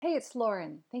Hey, it's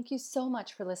Lauren. Thank you so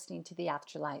much for listening to The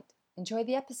Afterlight. Enjoy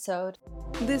the episode.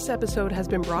 This episode has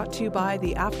been brought to you by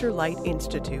the Afterlight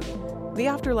Institute. The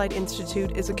Afterlight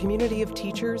Institute is a community of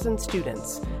teachers and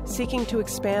students seeking to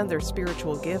expand their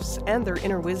spiritual gifts and their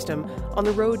inner wisdom on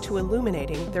the road to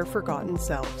illuminating their forgotten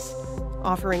selves.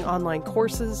 Offering online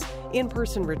courses,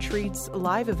 in-person retreats,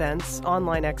 live events,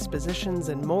 online expositions,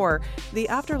 and more, the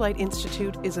Afterlight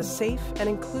Institute is a safe and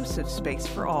inclusive space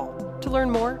for all. To learn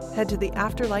more, head to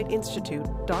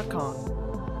theafterlightinstitute.com.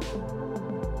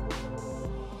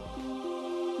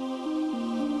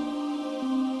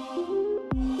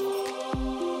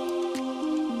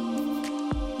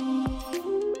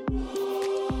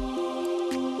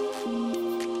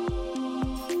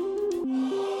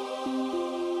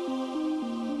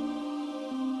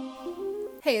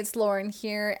 Hey, it's Lauren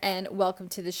here, and welcome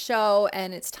to the show.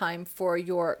 And it's time for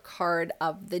your card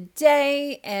of the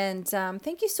day. And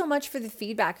thank you so much for the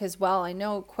feedback as well. I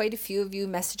know quite a few of you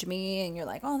message me and you're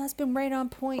like, oh, that's been right on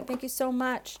point. Thank you so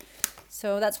much.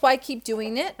 So that's why I keep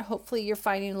doing it. Hopefully you're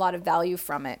finding a lot of value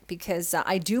from it, because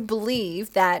I do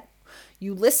believe that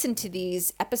you listen to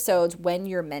these episodes when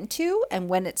you're meant to and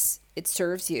when it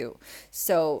serves you.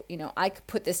 So, I could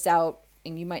put this out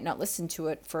and you might not listen to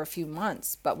it for a few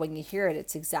months, but when you hear it,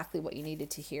 it's exactly what you needed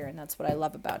to hear. And that's what I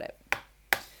love about it.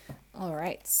 All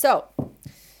right. So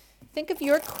think of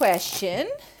your question.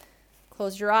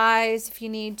 Close your eyes if you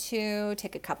need to.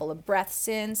 Take a couple of breaths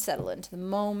in, settle into the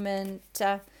moment.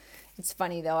 It's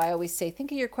funny though. I always say,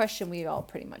 think of your question. We all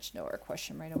pretty much know our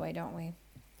question right away, don't we?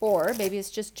 Or maybe it's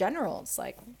just general. It's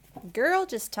like, girl,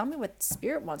 just tell me what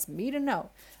Spirit wants me to know.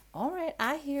 All right.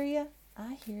 I hear you.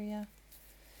 I hear you.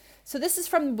 So this is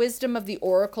from Wisdom of the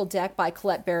Oracle deck by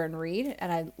Colette Baron Reid,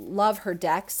 and I love her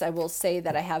decks. I will say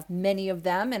that I have many of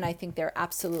them, and I think they're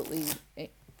absolutely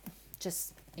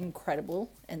just incredible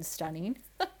and stunning.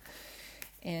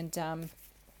 And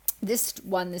this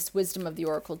Wisdom of the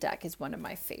Oracle deck is one of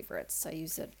my favorites. I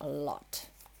use it a lot.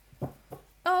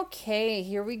 Okay,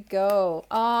 here we go.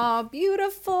 Oh,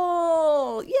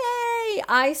 beautiful. Yay!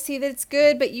 I see that it's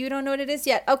good, but you don't know what it is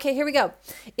yet. Okay, here we go.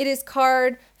 It is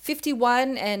card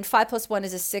 51, and 5 plus 1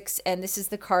 is a 6, and this is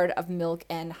the card of Milk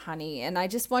and Honey. And I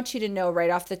just want you to know right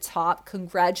off the top,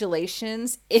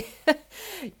 congratulations. It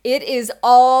is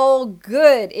all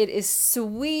good. It is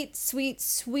sweet, sweet,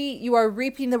 sweet. You are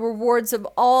reaping the rewards of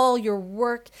all your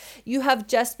work. You have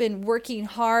just been working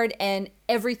hard, and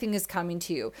everything is coming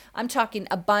to you. I'm talking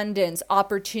abundance,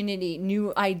 opportunity,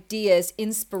 new ideas,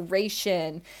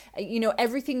 inspiration,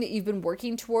 everything that you've been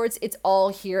working towards, it's all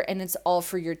here and it's all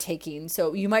for your taking.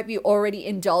 So you might be already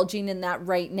indulging in that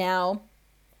right now,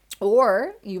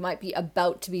 or you might be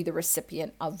about to be the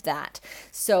recipient of that.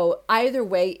 So either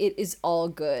way, it is all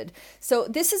good. So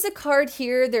this is a card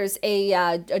here. There's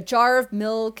a jar of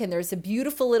milk, and there's a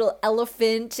beautiful little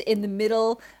elephant in the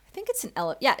middle. I think it's an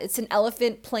elephant. Yeah, it's an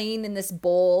elephant playing in this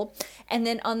bowl. And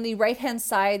then on the right-hand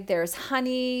side, there's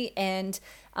honey. And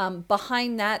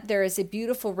behind that, there is a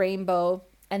beautiful rainbow.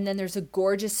 And then there's a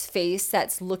gorgeous face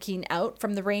that's looking out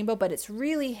from the rainbow, but it's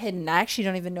really hidden. I actually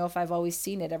don't even know if I've always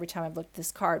seen it every time I've looked at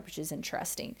this card, which is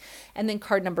interesting. And then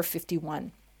card number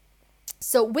 51.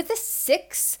 So with a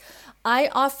 6, I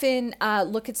often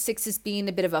look at 6 as being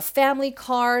a bit of a family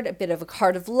card, a bit of a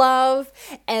card of love.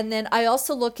 And then I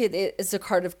also look at it as a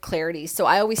card of clarity. So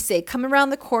I always say, come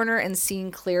around the corner and seeing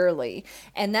clearly.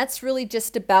 And that's really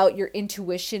just about your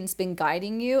intuition's been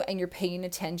guiding you, and you're paying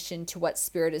attention to what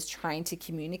Spirit is trying to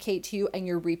communicate to you, and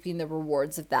you're reaping the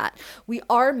rewards of that. We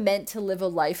are meant to live a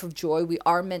life of joy. We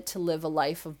are meant to live a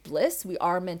life of bliss. We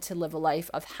are meant to live a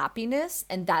life of happiness.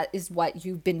 And that is what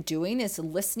you've been doing, is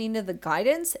listening to the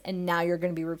guidance, and now you're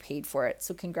going to be repaid for it.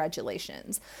 So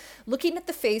congratulations. Looking at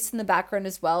the face in the background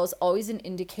as well is always an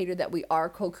indicator that we are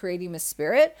co-creating with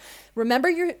Spirit.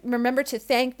 Remember to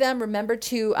thank them. Remember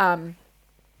to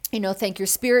thank your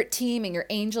spirit team and your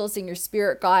angels and your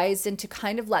spirit guides, and to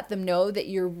kind of let them know that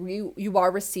you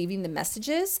are receiving the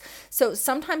messages. So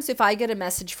sometimes if I get a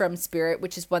message from Spirit,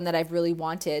 which is one that I've really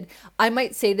wanted, I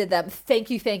might say to them, thank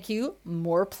you,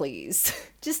 more please.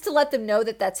 Just to let them know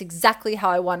that that's exactly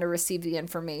how I want to receive the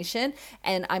information.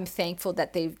 And I'm thankful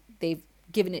that they've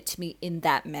given it to me in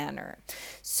that manner.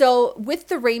 So with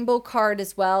the rainbow card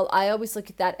as well, I always look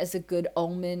at that as a good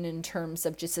omen in terms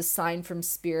of just a sign from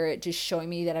Spirit, just showing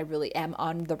me that I really am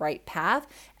on the right path.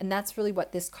 And that's really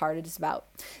what this card is about.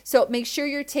 So make sure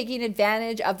you're taking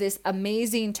advantage of this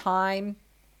amazing time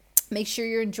Make sure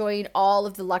you're enjoying all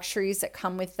of the luxuries that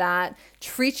come with that.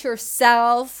 Treat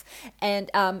yourself, and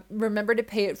remember to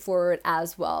pay it forward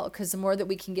as well, because the more that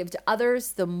we can give to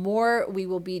others, the more we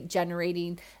will be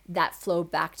generating that flow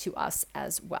back to us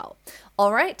as well.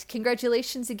 All right.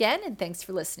 Congratulations again, and thanks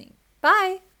for listening.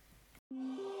 Bye.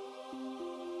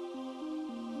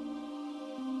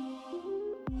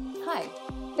 Hi.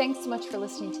 Thanks so much for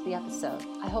listening to the episode.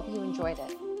 I hope you enjoyed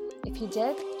it. If you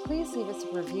did, please leave us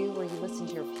a review where you listen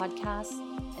to your podcast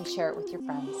and share it with your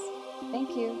friends.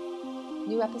 Thank you.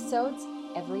 New episodes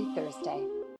every Thursday.